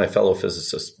about my fellow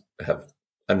physicists.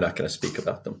 I'm not going to speak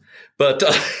about them, but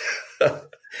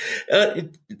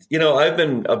you know, I've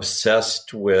been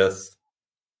obsessed with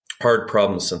hard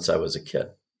problems since I was a kid.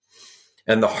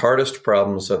 And the hardest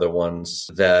problems are the ones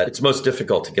that it's most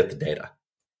difficult to get the data.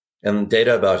 And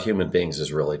data about human beings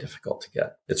is really difficult to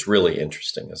get. It's really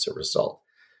interesting as a result.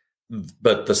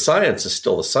 But the science is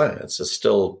still the science. It's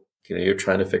still, you know, you're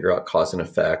trying to figure out cause and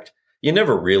effect. You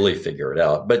never really figure it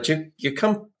out, but you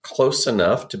come close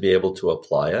enough to be able to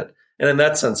apply it. And in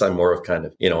that sense, I'm more of kind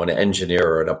of, you know, an engineer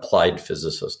or an applied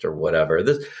physicist or whatever.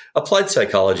 This, applied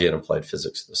psychology and applied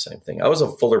physics are the same thing. I was a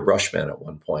Fuller Brushman at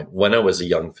one point when I was a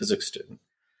young physics student.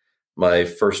 My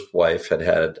first wife had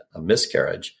had a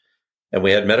miscarriage and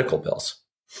we had medical bills.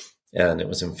 And it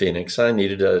was in Phoenix. I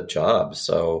needed a job.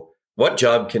 So what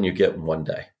job can you get in one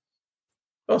day?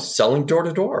 Well, selling door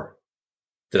to door.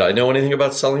 Did I know anything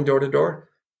about selling door to door?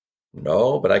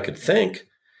 No, but I could think.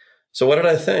 So what did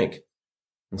I think?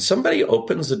 When somebody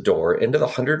opens the door into the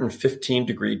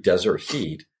 115-degree desert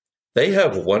heat, they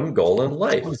have one goal in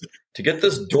life, to get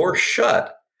this door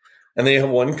shut. And they have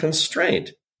one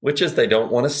constraint, which is they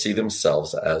don't want to see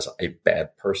themselves as a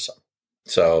bad person.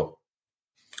 So,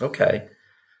 okay,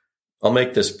 I'll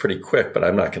make this pretty quick, but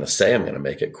I'm not going to say I'm going to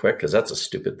make it quick because that's a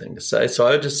stupid thing to say. So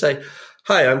I would just say,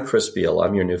 hi, I'm Chris Beall.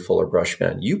 I'm your new Fuller Brush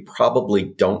man. You probably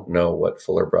don't know what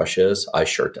Fuller Brush is. I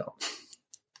sure don't.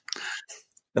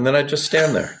 And then I just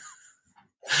stand there.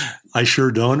 I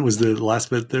sure don't was the last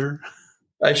bit there.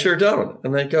 I sure don't.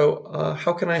 And they go,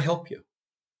 how can I help you?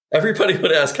 Everybody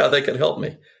would ask how they could help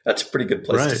me. That's a pretty good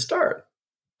place to start.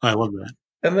 I love that.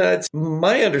 And that's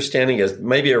my understanding is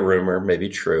maybe a rumor, maybe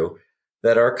true,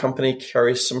 that our company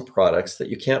carries some products that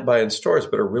you can't buy in stores,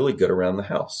 but are really good around the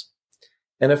house.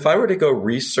 And if I were to go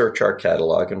research our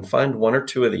catalog and find one or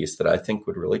two of these that I think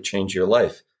would really change your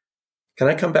life, can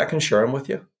I come back and share them with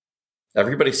you?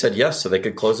 Everybody said yes, so they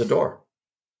could close the door.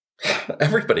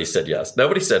 Everybody said yes.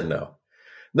 Nobody said no.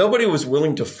 Nobody was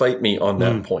willing to fight me on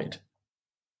that point.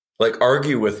 Like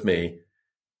argue with me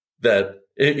that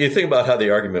you think about how the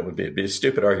argument would be. It'd be a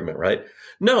stupid argument, right?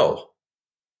 No,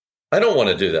 I don't want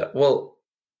to do that. Well,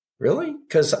 really?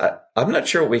 Because I'm not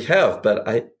sure what we have, but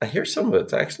I hear some of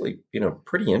it's actually, you know,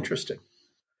 pretty interesting.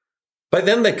 By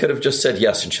then they could have just said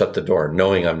yes and shut the door,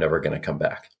 knowing I'm never going to come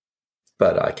back.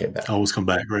 But I came back. Always come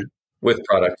back, right? With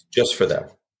products just for them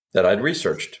that I'd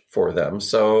researched for them.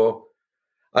 So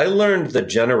I learned the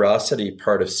generosity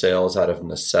part of sales out of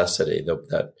necessity,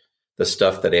 the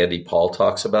stuff that Andy Paul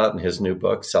talks about in his new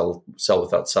book, Sell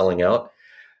Without Selling Out.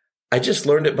 I just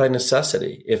learned it by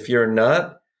necessity. If you're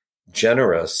not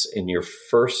generous in your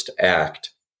first act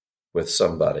with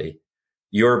somebody,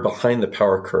 you're behind the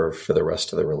power curve for the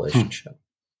rest of the relationship.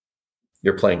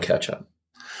 You're playing catch up.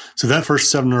 So that first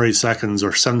 7 or 8 seconds,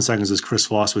 or 7 seconds, as Chris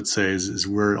Voss would say, is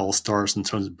where it all starts in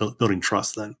terms of building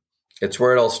trust then. It's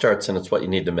where it all starts, and it's what you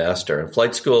need to master. In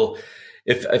flight school,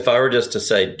 if I were just to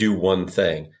say, do one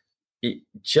thing,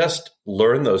 just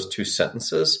learn those 2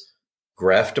 sentences,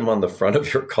 graft them on the front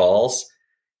of your calls,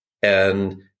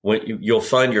 and you'll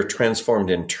find you're transformed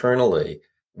internally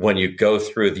when you go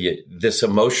through this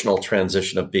emotional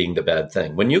transition of being the bad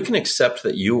thing. When you can accept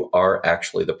that you are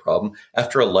actually the problem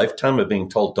after a lifetime of being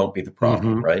told, don't be the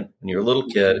problem, right? When you're a little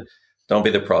kid, don't be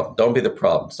the problem. Don't be the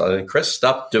problem. So Chris,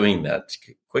 stop doing that.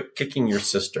 Quit kicking your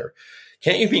sister.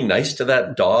 Can't you be nice to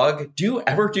that dog? Do you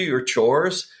ever do your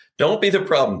chores? Don't be the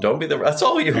problem. Don't be that's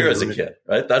all you hear as a kid,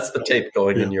 right? That's the tape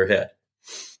going in your head.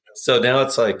 So now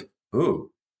it's like,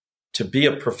 ooh, to be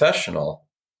a professional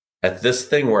at this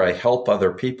thing where I help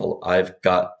other people, I've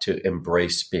got to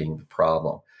embrace being the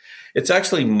problem. It's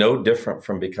actually no different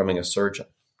from becoming a surgeon.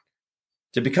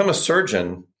 To become a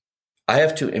surgeon, I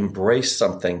have to embrace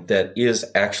something that is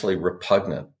actually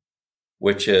repugnant,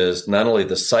 which is not only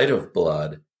the sight of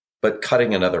blood, but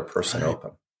cutting another person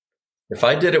open. If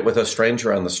I did it with a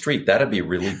stranger on the street, that'd be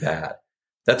really bad.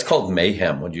 That's called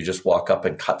mayhem, when you just walk up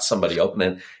and cut somebody open.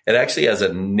 And it actually has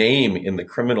a name in the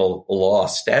criminal law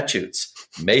statutes,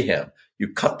 mayhem.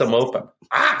 You cut them open.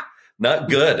 Not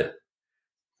good.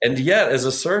 And yet, as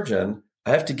a surgeon, I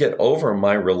have to get over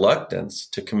my reluctance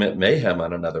to commit mayhem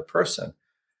on another person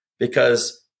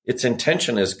because its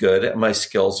intention is good and my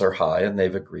skills are high and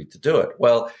they've agreed to do it.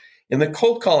 Well, in the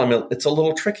cold call, it's a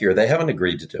little trickier. They haven't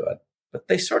agreed to do it, but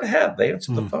they sort of have. They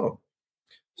answered the phone.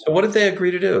 So what did they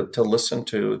agree to do? To listen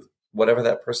to whatever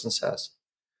that person says.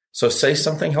 So say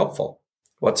something helpful.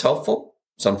 What's helpful?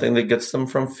 Something that gets them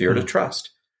from fear to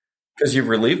trust, because you've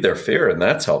relieved their fear and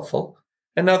that's helpful.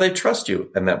 And now they trust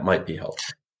you and that might be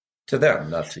helpful to them,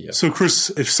 not to you. So Chris,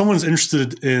 if someone's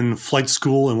interested in flight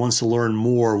school and wants to learn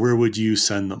more, where would you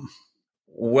send them?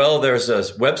 Well, there's a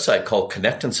website called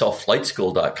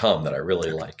connectandsellflightschool.com that I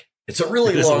really like. It's a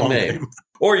really long name.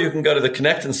 Or you can go to the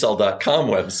connectandsell.com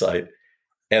website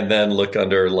and then look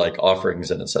under like offerings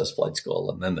and it says flight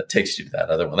school. And then that takes you to that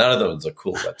other one. That other one's a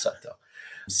cool website though.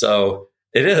 So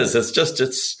it is.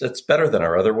 It's better than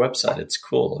our other website. It's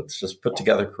cool. It's just put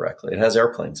together correctly. It has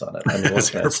airplanes on it. I mean,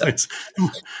 what can I say?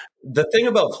 The thing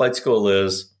about flight school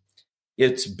is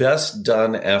it's best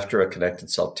done after a Connect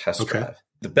and Sell test drive.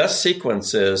 The best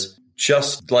sequence is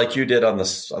just like you did on the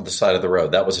side of the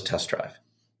road. That was a test drive.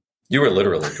 You were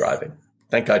literally driving.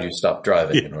 Thank God you stopped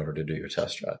driving in order to do your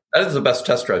test drive. That is the best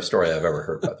test drive story I've ever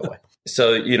heard, by the way.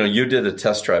 So, you did a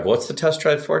test drive. What's the test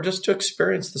drive for? Just to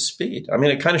experience the speed. I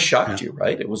mean, it kind of shocked you,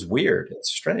 right? It was weird. It's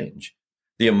strange.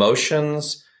 The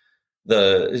emotions,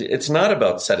 it's not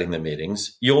about setting the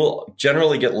meetings. You'll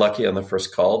generally get lucky on the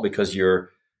first call because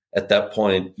at that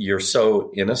point, you're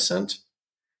so innocent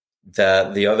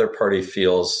that the other party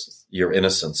feels your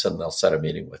innocence and they'll set a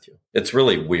meeting with you. It's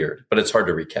really weird, but it's hard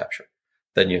to recapture.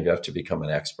 Then you have to become an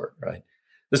expert, right?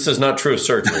 This is not true of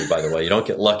surgery, by the way. You don't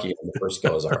get lucky in the first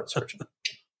go as a heart surgeon.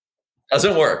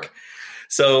 Doesn't work.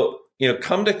 So,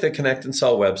 come to the Connect and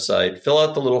Sell website, fill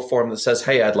out the little form that says,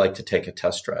 hey, I'd like to take a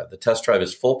test drive. The test drive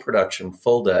is full production,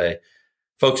 full day.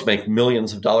 Folks make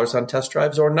millions of dollars on test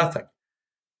drives or nothing.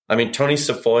 I mean, Tony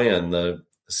Safoyan, the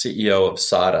CEO of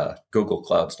SADA, Google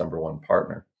Cloud's #1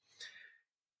 partner,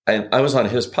 I was on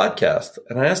his podcast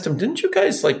and I asked him, didn't you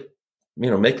guys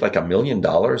make like $1 million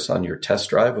on your test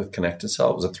drive with Connect and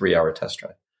Sell? It was a 3-hour test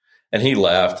drive. And he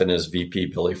laughed, and his VP,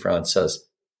 Billy Franz, says,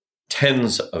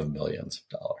 tens of millions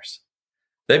of dollars.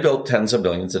 They built tens of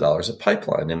millions of dollars of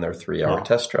pipeline in their 3-hour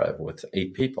test drive with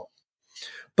 8 people.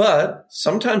 But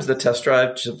sometimes the test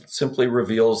drive simply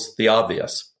reveals the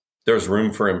obvious. There's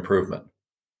room for improvement.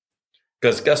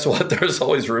 Because guess what? There's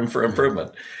always room for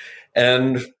improvement.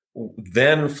 And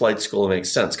then flight school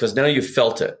makes sense because now you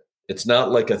felt it. It's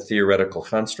not like a theoretical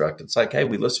construct. It's like, hey,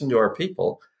 we listened to our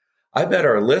people. I bet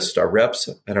our list, our reps,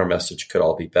 and our message could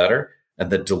all be better. And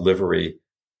the delivery,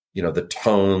 the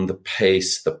tone, the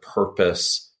pace, the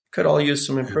purpose could all use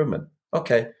some improvement.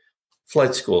 Okay.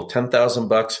 Flight school,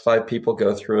 $10,000, 5 people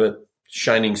go through it.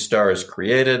 Shining star is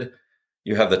created.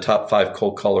 You have the top 5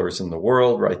 cold callers in the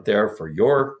world right there for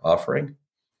your offering.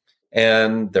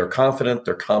 And they're confident,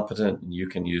 they're competent, and you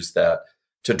can use that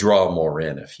to draw more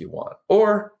in if you want.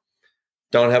 Or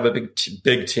don't have a big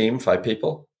team, 5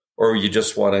 people, or you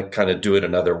just want to kind of do it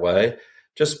another way.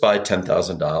 Just buy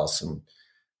 $10,000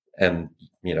 and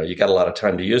you got a lot of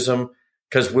time to use them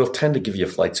because we'll tend to give you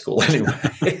flight school anyway.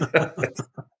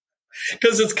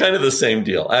 Because it's kind of the same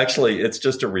deal. Actually, it's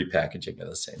just a repackaging of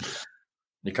the same deal.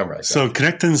 You come right So back.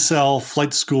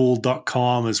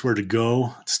 connectandsellflightschool.com is where to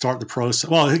go to start the process.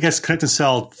 Well, I guess Connect and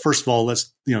Sell, first of all,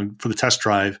 let's, for the test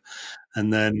drive.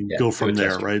 And then go from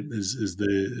there, right? Is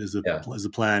the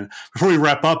plan. Before we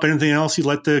wrap up, anything else you'd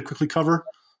like to quickly cover?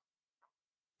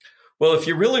 Well, if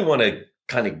you really want to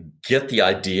kind of get the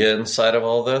idea inside of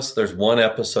all this, there's one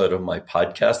episode of my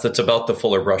podcast that's about the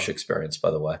Fuller Brush experience,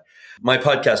 by the way. My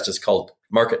podcast is called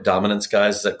Market Dominance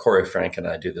Guys. That Corey Frank and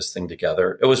I do this thing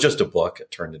together. It was just a book.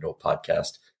 It turned into a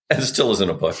podcast. And it still isn't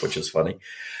a book, which is funny.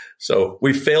 So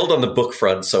we failed on the book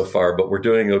front so far, but we're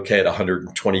doing okay at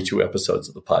 122 episodes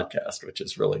of the podcast, which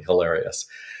is really hilarious.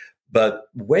 But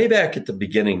way back at the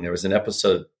beginning, there was an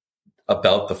episode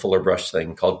about the Fuller Brush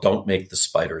thing called Don't Make the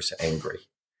Spiders Angry.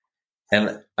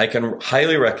 And I can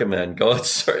highly recommend,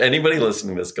 anybody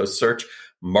listening to this, go search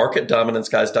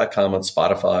marketdominanceguys.com on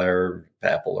Spotify or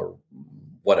Apple or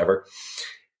whatever,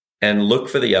 and look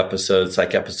for the episodes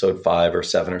like episode 5 or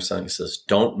 7 or something that says,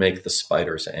 don't make the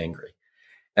spiders angry.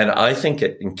 And I think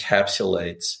it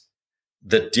encapsulates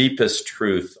the deepest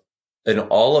truth in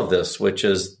all of this, which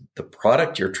is the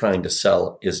product you're trying to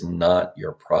sell is not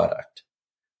your product.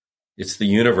 It's the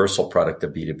universal product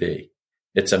of B2B.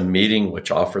 It's a meeting which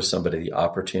offers somebody the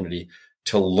opportunity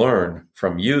to learn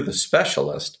from you, the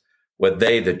specialist, what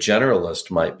they, the generalist,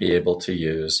 might be able to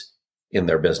use in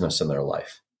their business and their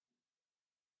life.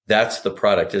 That's the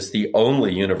product. It's the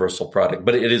only universal product,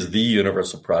 but it is the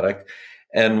universal product.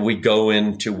 And we go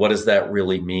into what does that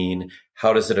really mean?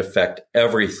 How does it affect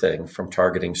everything from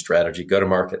targeting strategy, go to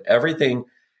market? Everything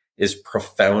is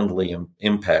profoundly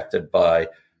impacted by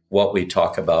what we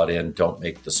talk about in Don't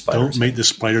Make the Spiders Don't Make the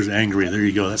Spiders Angry. There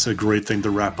you go. That's a great thing to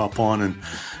wrap up on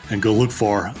and go look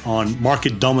for on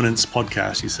Market Dominance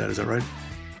Podcast, you said. Is that right?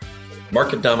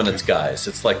 Market Dominance Guys.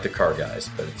 It's like the car guys,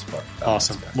 but it's Market Dominance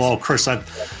Awesome. Guys. Well, Chris, as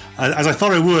I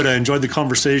thought I would, I enjoyed the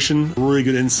conversation. Really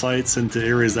good insights into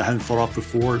areas that I hadn't thought of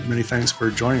before. Many thanks for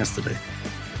joining us today.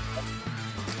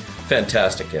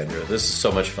 Fantastic, Andrew. This is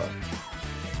so much fun.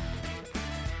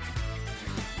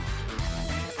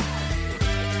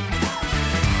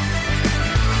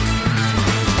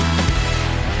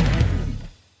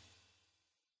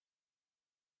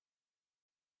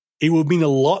 It would mean a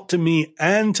lot to me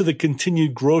and to the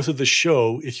continued growth of the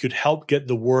show if you'd help get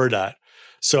the word out.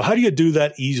 So how do you do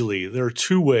that easily? There are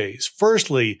 2 ways.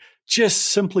 Firstly, just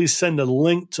simply send a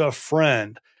link to a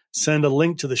friend. Send a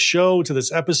link to the show, to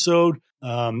this episode.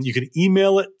 You can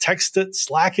email it, text it,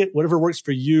 Slack it, whatever works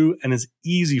for you and is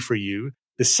easy for you.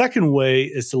 The second way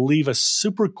is to leave a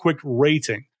super quick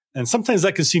rating. And sometimes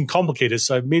that can seem complicated,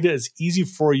 so I've made it as easy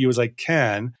for you as I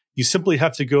can. You simply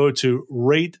have to go to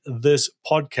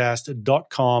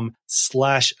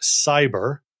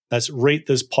ratethispodcast.com/cyber. That's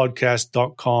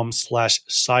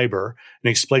ratethispodcast.com/cyber, and it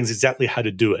explains exactly how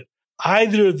to do it.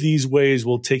 Either of these ways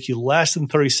will take you less than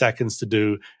 30 seconds to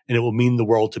do, and it will mean the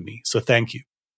world to me. So thank you.